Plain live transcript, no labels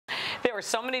There were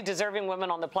so many deserving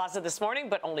women on the plaza this morning,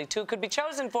 but only 2 could be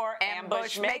chosen for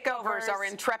Ambush Makeovers. Our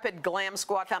intrepid glam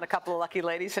squad found a couple of lucky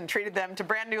ladies and treated them to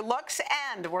brand new looks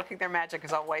and working their magic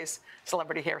as always.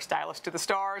 Celebrity hairstylist to the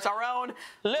stars, our own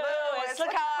Louis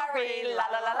Licari. La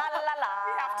la la la la la.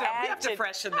 We have to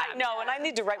freshen that. No, and I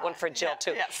need to write one for Jill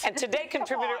too. Yes. And today,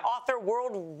 contributor, author,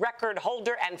 world record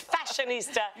holder, and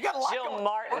fashionista Jill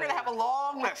Martin. We're going to have a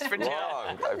long list for Jill.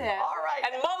 All right.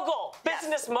 And mogul,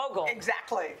 business mogul.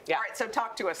 Exactly. Yeah. All right, so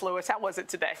talk to us, Louis. How was it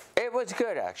today? It was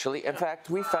good, actually. In fact,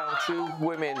 we found 2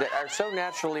 women that are so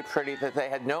naturally pretty that they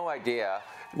had no idea.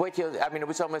 I mean, it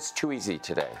was almost too easy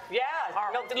today. Yeah.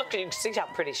 No, look, you can see how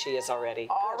pretty she is already.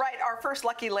 All right, our first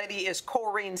lucky lady is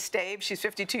Corinne Stave. She's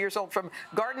 52 years old from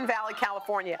Garden Valley,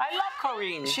 California. I love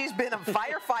Corinne. She's been a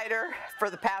firefighter for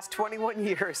the past 21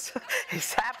 years.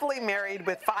 She's happily married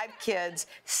with 5 kids,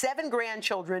 7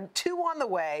 grandchildren, 2 on the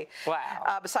way.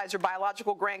 Wow. Besides her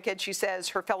biological grandkids, she says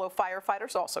her fellow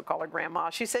firefighters also call her grandma.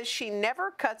 She says she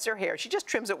never cuts her hair. She just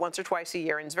trims it once or twice a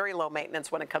year and is very low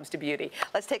maintenance when it comes to beauty.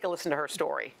 Let's take a listen to her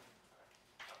story.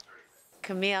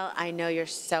 Camille, I know you're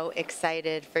so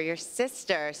excited for your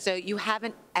sister. So you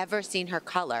haven't ever seen her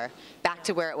color back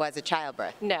to where it was at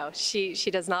childbirth? No, she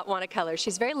does not want a color.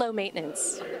 She's very low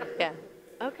maintenance. Yeah.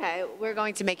 Okay, we're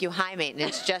going to make you high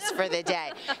maintenance just for the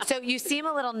day. So you seem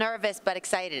a little nervous but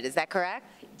excited, is that correct?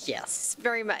 Yes,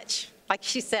 very much. Like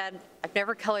she said, I've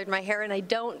never colored my hair and I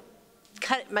don't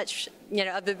cut it much,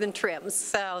 other than trims.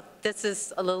 So this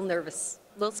is a little nervous,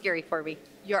 a little scary for me.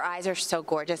 Your eyes are so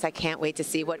gorgeous. I can't wait to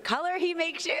see what color he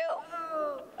makes you.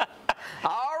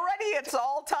 Alrighty, it's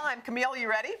all time. Camille, you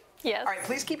ready? Yes. All right,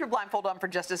 please keep your blindfold on for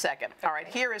just a second. All right,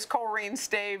 here is Corinne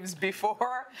Stave's before.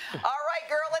 All right,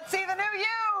 girl, let's see the new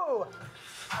you.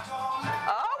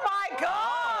 Oh, my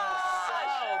gosh.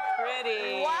 So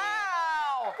pretty.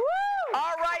 Wow. Woo.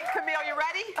 All right, Camille, you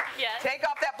ready? Yes. Take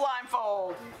off that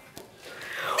blindfold.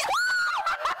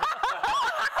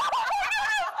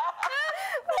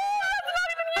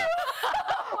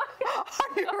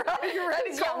 Are you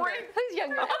ready, Corinne? Who's younger? Who's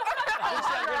younger now? Do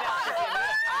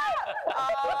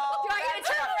I get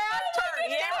to turn around?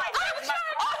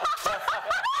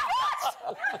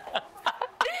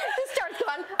 This start's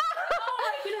gone.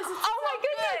 Oh my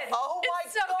goodness. Oh my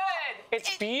It's so good.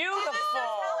 It's beautiful.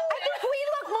 I think we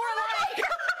look more alike.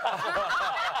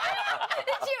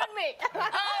 It's you and me.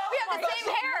 We have the same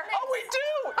hair. Oh, we do.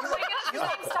 You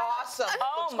look awesome.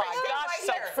 Oh my gosh,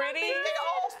 so pretty. They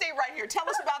all stay right here. Tell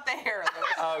us about the hair,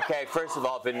 Louis. Okay, first of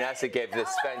all, Vanessa gave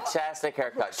this fantastic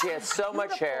haircut. She has so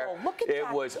much hair, Look at it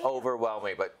that was hair.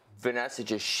 overwhelming. But Vanessa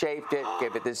just shaped it,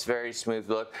 gave it this very smooth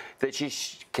look that she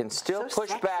can still So push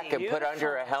sexy. back and put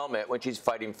under a helmet when she's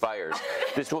fighting fires.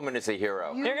 This woman is a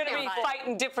hero. You're going to be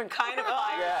fighting different kind of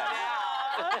fires Yeah. now.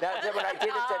 When I did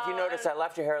it, if you notice, I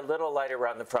left her hair a little light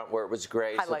around the front where it was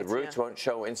gray, so Highlights, the roots yeah. won't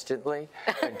show instantly,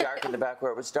 and dark in the back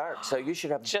where it was dark. So you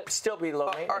should have still be low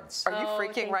maintenance. Are you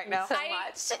freaking right now? So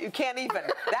much. You can't even.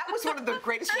 That was one of the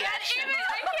greatest reactions.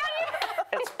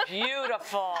 It's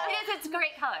beautiful. It's a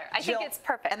great color. I think it's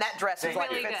perfect. And that dress is like,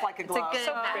 really fits good. like a glove.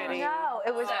 So pretty. No,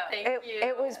 it was Thank you.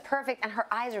 it was perfect, and her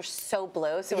eyes are so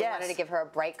blue, so we Yes. wanted to give her a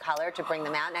bright color to bring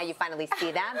them out. Now you finally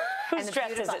see them. Whose and the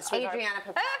dress is beautiful it, sweetheart? Adriana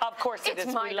Papel. Of course it It's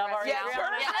is. my We love our dress. Yeah,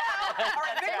 Adriana. All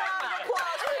right, big round of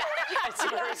applause for It's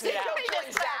yours now.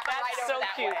 That's so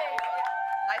cute.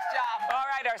 Nice job. All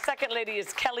right, our second lady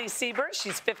is Kelly Sieber.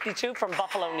 She's 52 from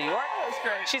Buffalo, New York. That's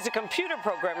great. She's a computer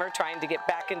programmer trying to get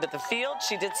back into the field.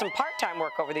 She did some part-time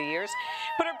work over the years,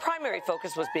 but her primary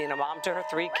focus was being a mom to her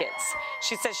 3 kids.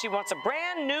 She says she wants a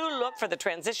brand new look for the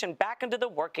transition back into the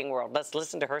working world. Let's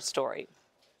listen to her story.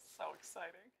 So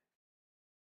exciting.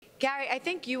 Gary, I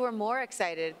think you were more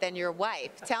excited than your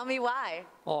wife. Tell me why.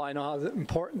 Oh, I know how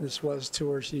important this was to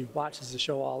her. She watches the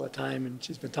show all the time, and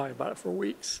she's been talking about it for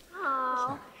weeks.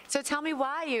 So tell me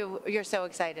why you're so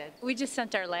excited. We just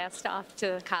sent our last off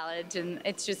to college, and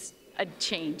it's just a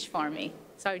change for me.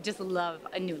 So I just love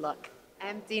a new look.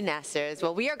 Empty nesters.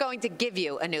 Well, we are going to give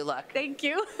you a new look. Thank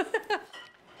you.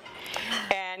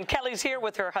 And Kelly's here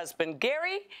with her husband,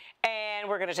 Gary, and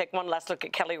we're going to take one last look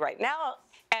at Kelly right now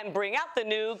and bring out the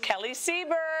new Kelly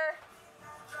Sieber.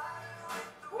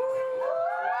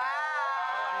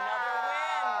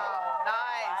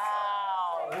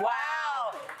 Nice.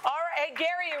 Wow. All right, hey,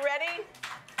 Gary, you ready?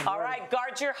 All right,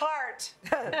 guard your heart.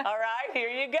 All right, here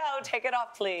you go. Take it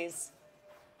off, please.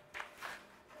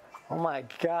 Oh my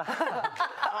God.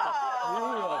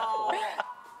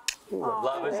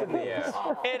 Love is in the air.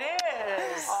 It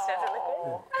is.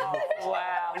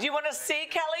 Wow. Do you want to see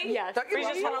Kelly? Yes. Or you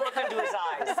just want to look into his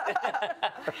eyes?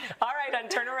 All right, and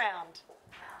turn around.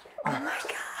 Oh my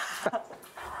God.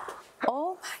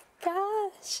 Oh my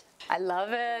gosh. I love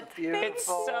it. It's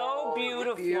so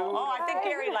beautiful. Oh, I think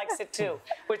Gary likes it too,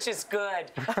 which is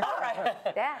good. All right.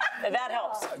 That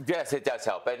helps. Yes, it does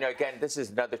help. And again, this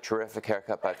is another terrific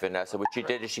haircut by Vanessa. What she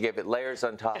did is she gave it layers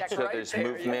on top, so there's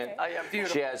movement.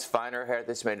 She has finer hair.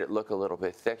 This made it look a little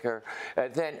bit thicker.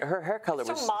 And then her hair color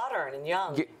was so modern and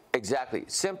young. Exactly.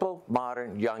 Simple,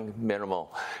 modern, young,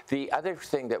 minimal. The other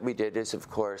thing that we did is, of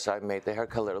course, I made the hair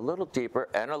color a little deeper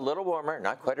and a little warmer,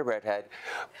 not quite a redhead,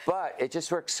 but it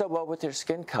just works so well with her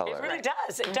skin color. It really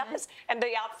does. It does. And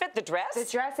the outfit, the dress? The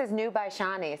dress is new by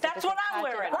Shani. So That's what I'm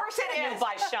wearing. Of course it is. New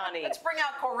by Shani. Let's bring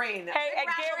out Corinne. Hey, and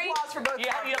Gary, applause for both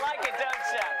you like it,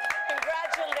 don't you?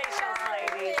 Congratulations,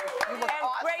 ladies. You look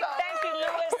awesome. Great. Thank you,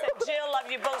 Louis and Jill.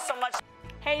 Love you both so much.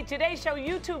 Hey, Today Show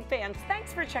YouTube fans,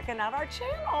 thanks for checking out our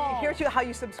channel. Here's how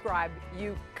you subscribe.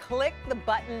 You click the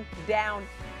button down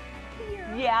here.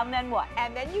 Yeah, and then what?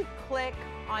 And then you click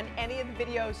on any of the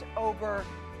videos over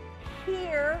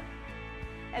here.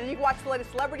 And you can watch the latest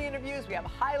celebrity interviews. We have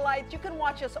highlights. You can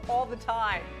watch us all the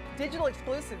time. Digital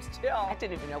exclusives, too. I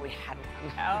didn't even know we had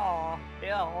one.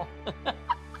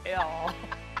 Ew.